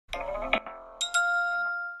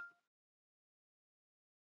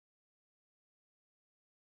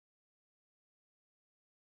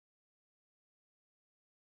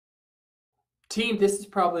Team, this is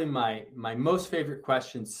probably my most favorite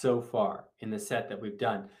question so far in the set that we've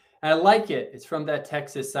done. And I like it. It's from that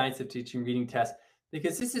TExES Science of Teaching Reading test,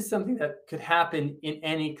 because this is something that could happen in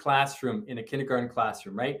any classroom, in a kindergarten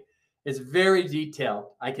classroom, right? It's very detailed.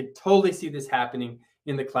 I could totally see this happening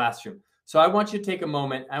in the classroom. So I want you to take a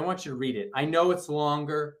moment. I want you to read it. I know it's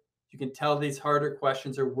longer. You can tell these harder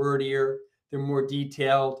questions are wordier. They're more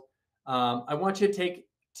detailed. I want you to take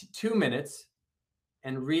 2 minutes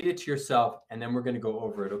and read it to yourself, and then we're going to go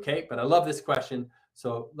over it, okay? But I love this question,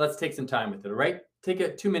 so let's take some time with it, all right?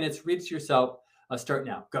 Take 2 minutes, read it to yourself. Start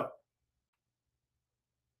now. Go.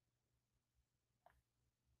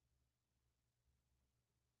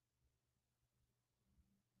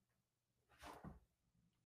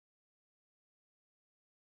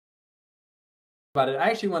 About it. I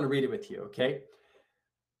actually want to read it with you, okay?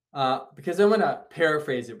 Because I want to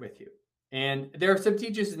paraphrase it with you. And there are some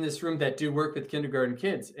teachers in this room that do work with kindergarten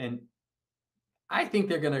kids, and I think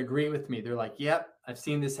they're going to agree with me. They're like, yep, I've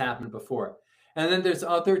seen this happen before. And then there's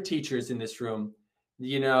other teachers in this room,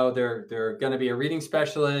 you know, they're going to be a reading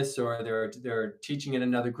specialist, or they're teaching in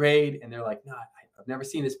another grade, and they're like, no, I've never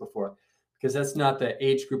seen this before, because that's not the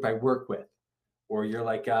age group I work with. Or you're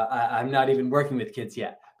like, I'm not even working with kids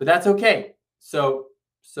yet, but that's okay. So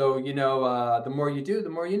you know, the more you do, the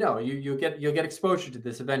more you know. You'll get exposure to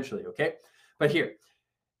this eventually, okay? But here,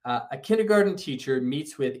 a kindergarten teacher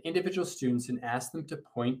meets with individual students and asks them to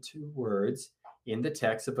point to words in the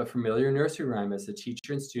text of a familiar nursery rhyme as the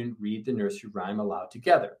teacher and student read the nursery rhyme aloud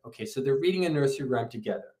together. Okay, so they're reading a nursery rhyme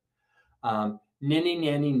together. Ninny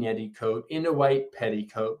nanny netticoat in a white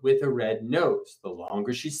petticoat with a red nose. The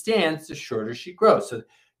longer she stands, the shorter she grows. So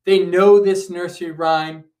they know this nursery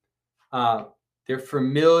rhyme. They're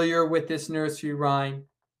familiar with this nursery rhyme,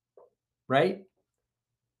 right?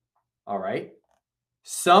 All right.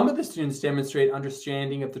 Some of the students demonstrate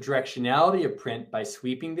understanding of the directionality of print by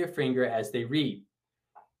sweeping their finger as they read.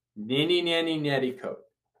 Ninny nanny netticoat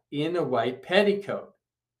in a white petticoat.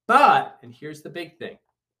 But, and here's the big thing,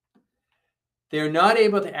 they're not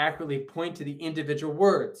able to accurately point to the individual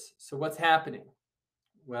words. So what's happening?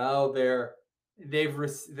 Well, they're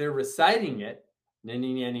reciting it,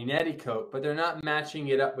 ninny nanny netticoat, but they're not matching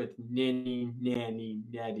it up with ninny nanny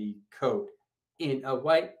netticoat in a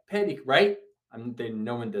white petticoat, right?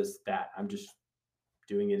 No one does that. I'm just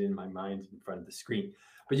doing it in my mind in front of the screen.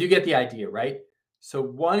 But you get the idea, right? So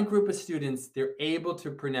one group of students, they're able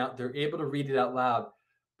to read it out loud,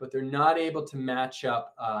 but they're not able to match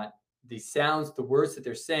up the sounds, the words that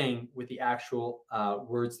they're saying with the actual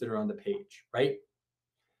words that are on the page, right?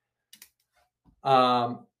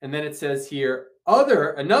 And then it says here,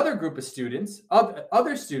 another group of students,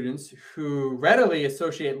 other students who readily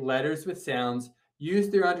associate letters with sounds use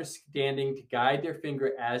their understanding to guide their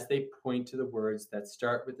finger as they point to the words that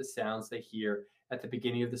start with the sounds they hear at the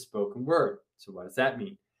beginning of the spoken word. So what does that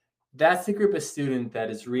mean? That's the group of student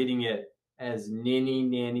that is reading it as ninny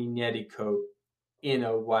nanny netticoat in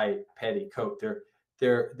a white petticoat.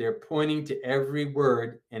 They're pointing to every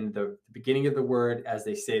word in the beginning of the word as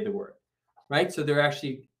they say the word, right? So they're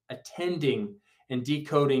actually attending and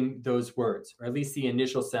decoding those words, or at least the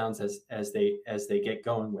initial sounds as they get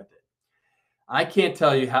going with it. I can't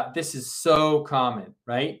tell you how this is so common,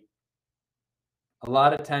 right? A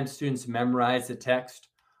lot of times students memorize a text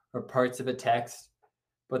or parts of a text,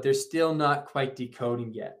 but they're still not quite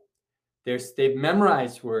decoding yet. They've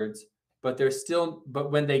memorized words, but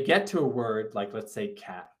but when they get to a word, like let's say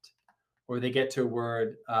cat, or they get to a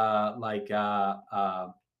word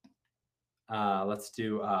let's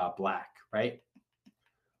do black, right?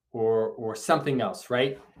 Or something else,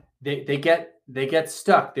 right? They get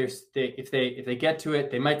stuck. If they get to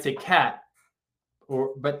it, they might say cat,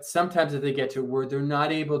 but sometimes if they get to a word, they're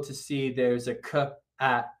not able to see there's a k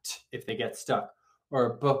at if they get stuck,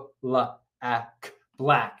 or b la ak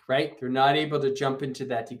black, right? They're not able to jump into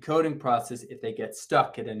that decoding process if they get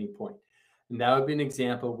stuck at any point. And that would be an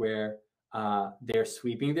example where they're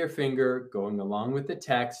sweeping their finger, going along with the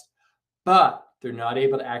text, but they're not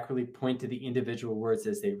able to accurately point to the individual words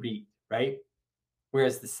as they read, right?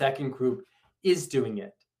 Whereas the second group is doing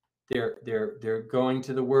it. They're going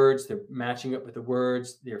to the words, they're matching up with the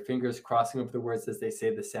words, their fingers crossing over the words as they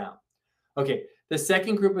say the sound. Okay, the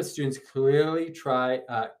second group of students clearly try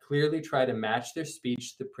to match their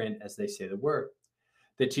speech to the print as they say the word.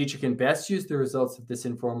 The teacher can best use the results of this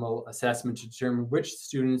informal assessment to determine which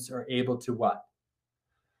students are able to what?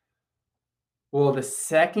 Well, the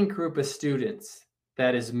second group of students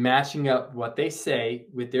that is matching up what they say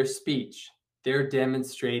with their speech, they're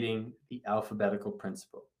demonstrating the alphabetical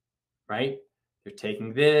principle, right? They're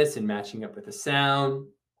taking this and matching up with the sound,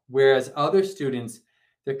 whereas other students,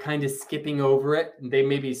 they're kind of skipping over it, and they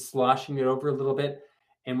may be sloshing it over a little bit.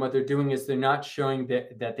 And what they're doing is they're not showing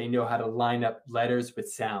that they know how to line up letters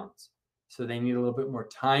with sounds. So they need a little bit more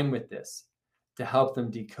time with this to help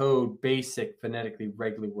them decode basic phonetically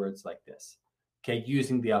regular words like this, okay,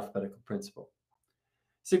 using the alphabetical principle.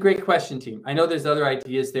 It's a great question, team. I know there's other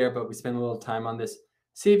ideas there, but we spend a little time on this.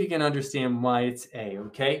 See if you can understand why it's A,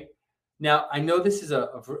 okay? Now, I know this is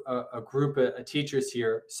a group of teachers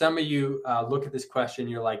here. Some of you look at this question,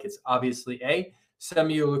 you're like, it's obviously A. Some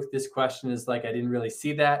of you look at this question as like, I didn't really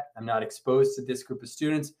see that. I'm not exposed to this group of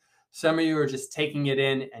students. Some of you are just taking it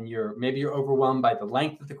in and maybe you're overwhelmed by the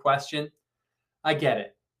length of the question. I get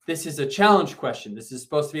it. This is a challenge question. This is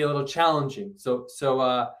supposed to be a little challenging. So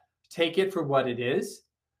take it for what it is.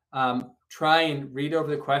 Try and read over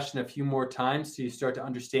the question a few more times so you start to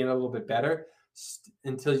understand it a little bit better,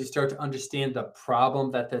 until you start to understand the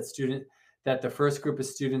problem that the first group of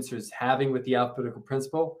students is having with the alphabetical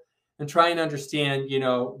principle, and try and understand,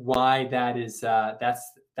 why that is,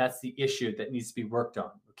 that's the issue that needs to be worked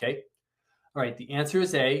on. Okay. All right. The answer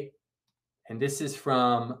is A. And this is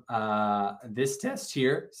from this test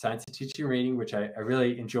here, Science of Teaching and Reading, which I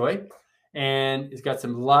really enjoy. And it's got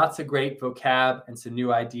lots of great vocab and some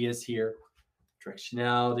new ideas here.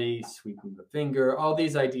 Directionality, sweeping the finger, all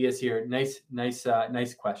these ideas here. Nice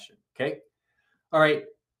question. Okay. All right.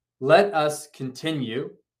 Let us continue.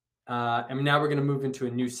 And now we're going to move into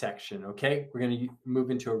a new section. Okay. We're going to move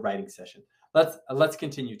into a writing session. Let's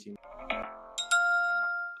continue, team.